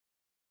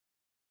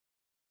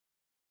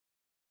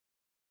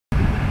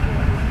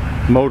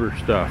motor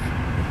stuff,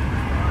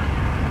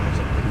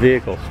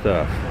 vehicle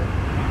stuff,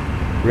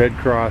 Red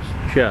Cross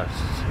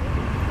chests.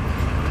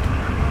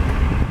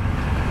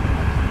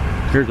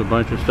 Here's a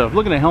bunch of stuff.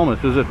 Look at the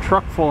helmets. There's a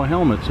truck full of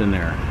helmets in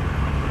there.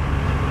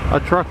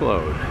 A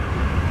truckload.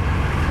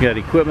 You got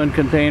equipment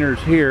containers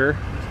here.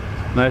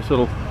 Nice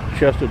little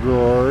chest of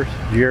drawers.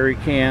 Jerry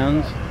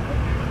cans.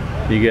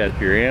 You got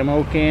your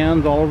ammo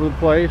cans all over the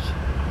place.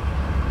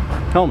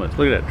 Helmets.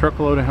 Look at that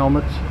truckload of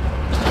helmets.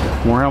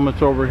 More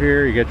helmets over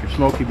here. You got your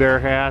Smokey Bear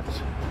hats.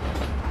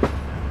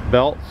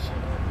 Belts.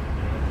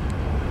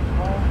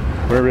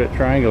 Whatever that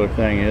triangular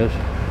thing is.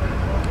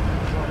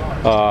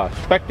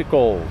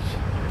 Spectacles.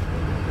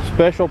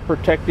 Special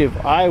protective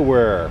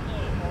eyewear.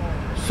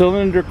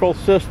 Cylindrical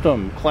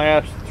system.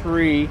 Class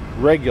 3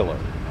 regular.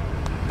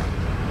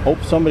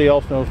 Hope somebody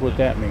else knows what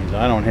that means.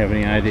 I don't have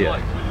any idea.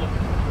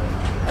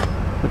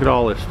 Look at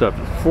all this stuff.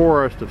 A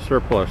forest of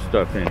surplus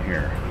stuff in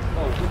here.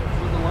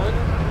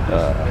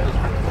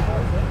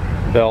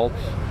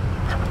 Belts.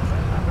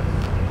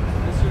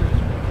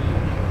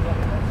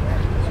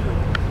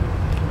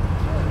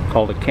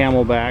 Called a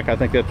Camelback. I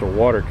think that's a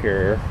water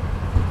carrier.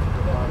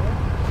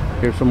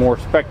 Here's some more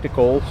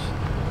spectacles.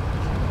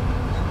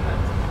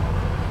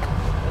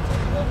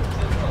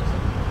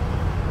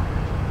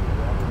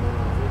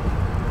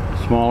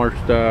 Smaller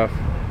stuff.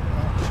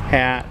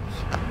 Hats.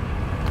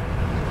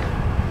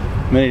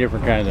 Many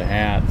different kinds of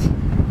hats.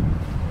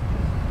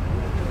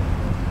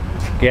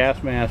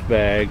 Gas mask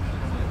bags.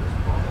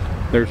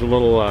 There's a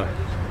little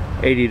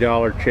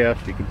 $80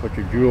 chest you can put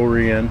your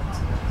jewelry in.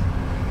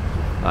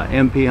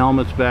 MP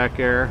helmets back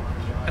there.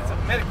 That's a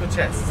medical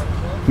chest.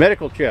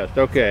 Medical chest,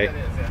 okay. That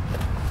is, yeah.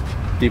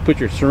 You put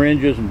your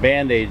syringes and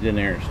band-aids in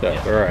there and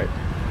stuff. Yeah. All right.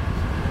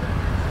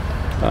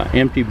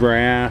 Empty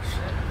brass.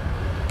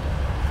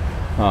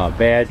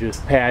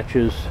 Badges,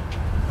 patches.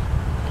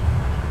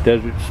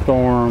 Desert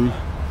Storm.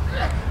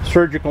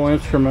 Surgical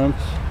instruments.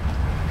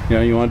 You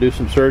know, you want to do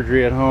some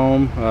surgery at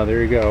home.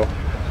 There you go.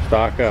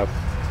 Stock up.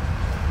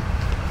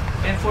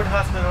 And for the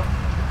hospital.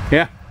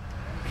 Yeah.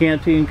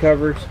 Canteen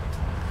covers.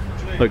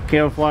 Look,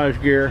 camouflage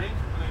gear.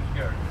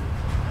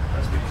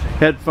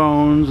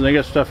 Headphones. And they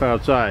got stuff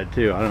outside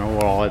too. I don't know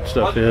what all that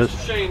stuff is.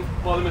 Look at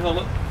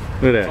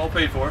that. It's all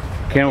paid for.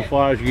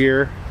 Camouflage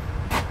gear.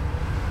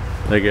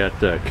 They got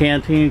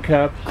canteen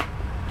cups.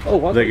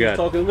 Oh, I they got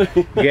talking to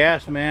me.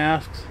 gas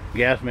masks.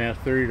 Gas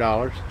masks,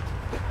 $30.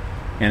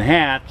 And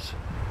hats.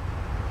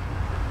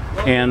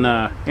 And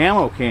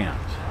ammo cans.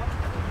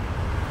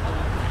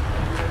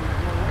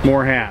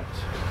 More hats.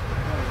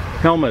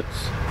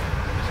 Helmets.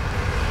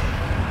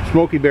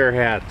 Smokey Bear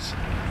hats.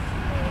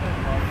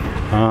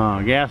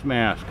 Gas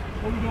mask.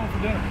 What are we doing for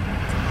dinner?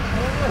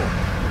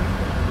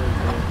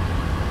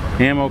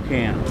 Ammo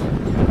cans.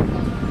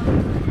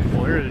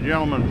 Well, here's a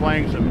gentleman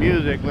playing some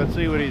music. Let's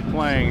see what he's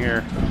playing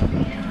here.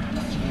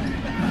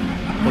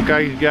 Look how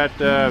he's got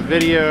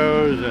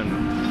videos and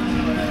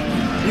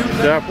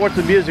stuff. What's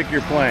the music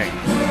you're playing?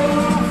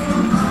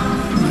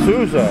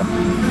 Sousa,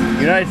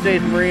 United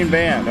States Marine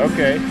Band.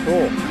 Okay,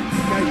 cool.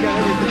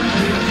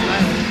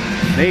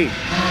 Neat.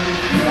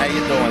 How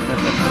you doing?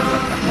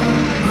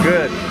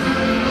 Good.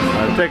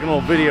 Taking a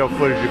little video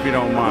footage if you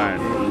don't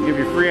mind. We'll give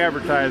you free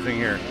advertising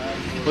here.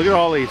 Look at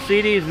all these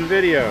CDs and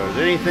videos.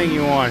 Anything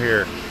you want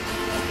here.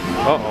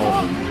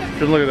 Uh-oh.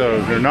 Just look at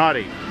those. They're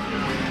naughty.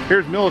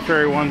 Here's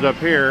military ones up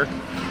here.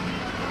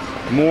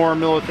 More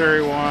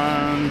military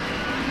ones.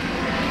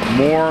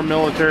 More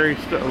military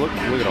stuff. Look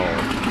at all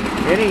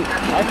this.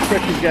 I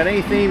expect you've got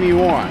any theme you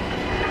want.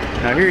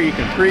 Now here you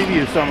can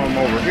preview some of them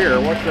over here.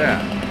 What's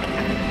that?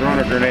 Throwing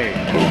a grenade.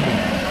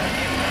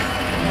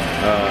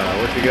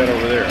 What you got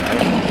over there? I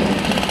don't know.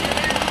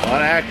 A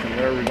lot of action,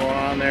 whatever's going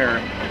on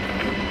there.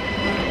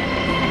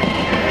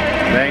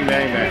 Bang,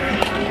 bang, bang.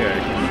 Okay.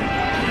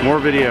 More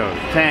videos.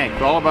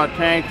 Tanks. All about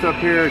tanks up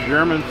here.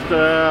 German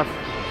stuff.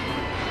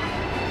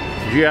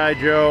 G.I.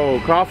 Joe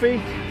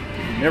coffee.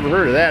 Never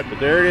heard of that, but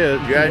there it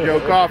is. G.I. Joe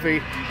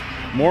coffee.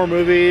 More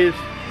movies.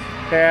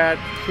 Hats.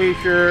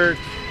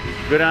 T-shirts.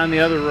 Go down the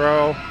other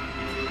row.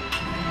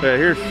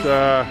 Here's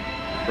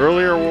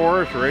earlier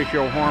wars.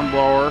 Horatio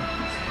Hornblower.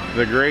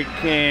 The Great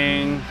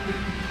King,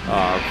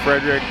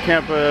 Frederick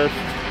Tempest,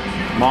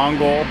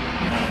 Mongol,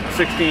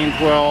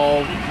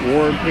 1612,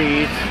 War and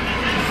Peace.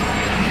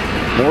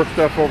 More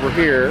stuff over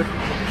here.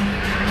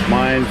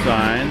 Mine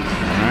signs.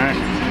 Alright.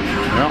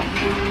 Well,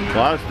 a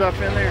lot of stuff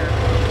in there.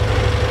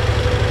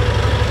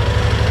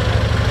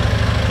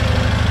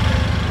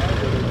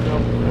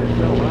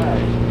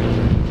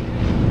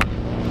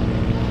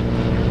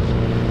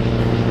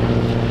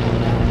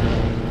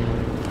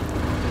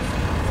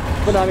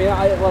 But I mean,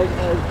 I like.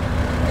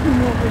 I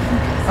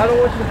don't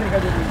want you to think I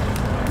didn't.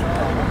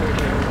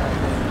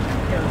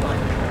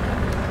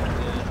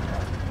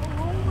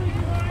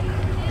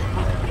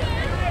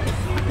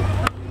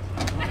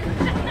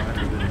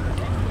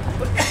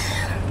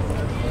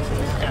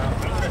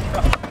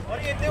 What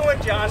are you doing,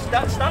 John?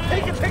 Stop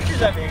taking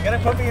pictures of me. You're gonna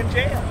put me in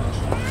jail.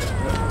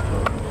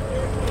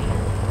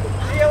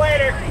 See you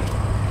later.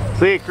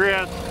 See you,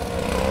 Chris.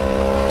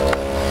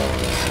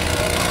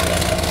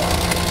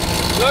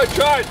 No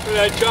charge for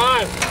that,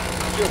 John.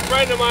 If you're a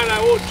friend of mine,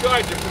 I won't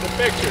charge you for the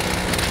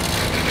picture.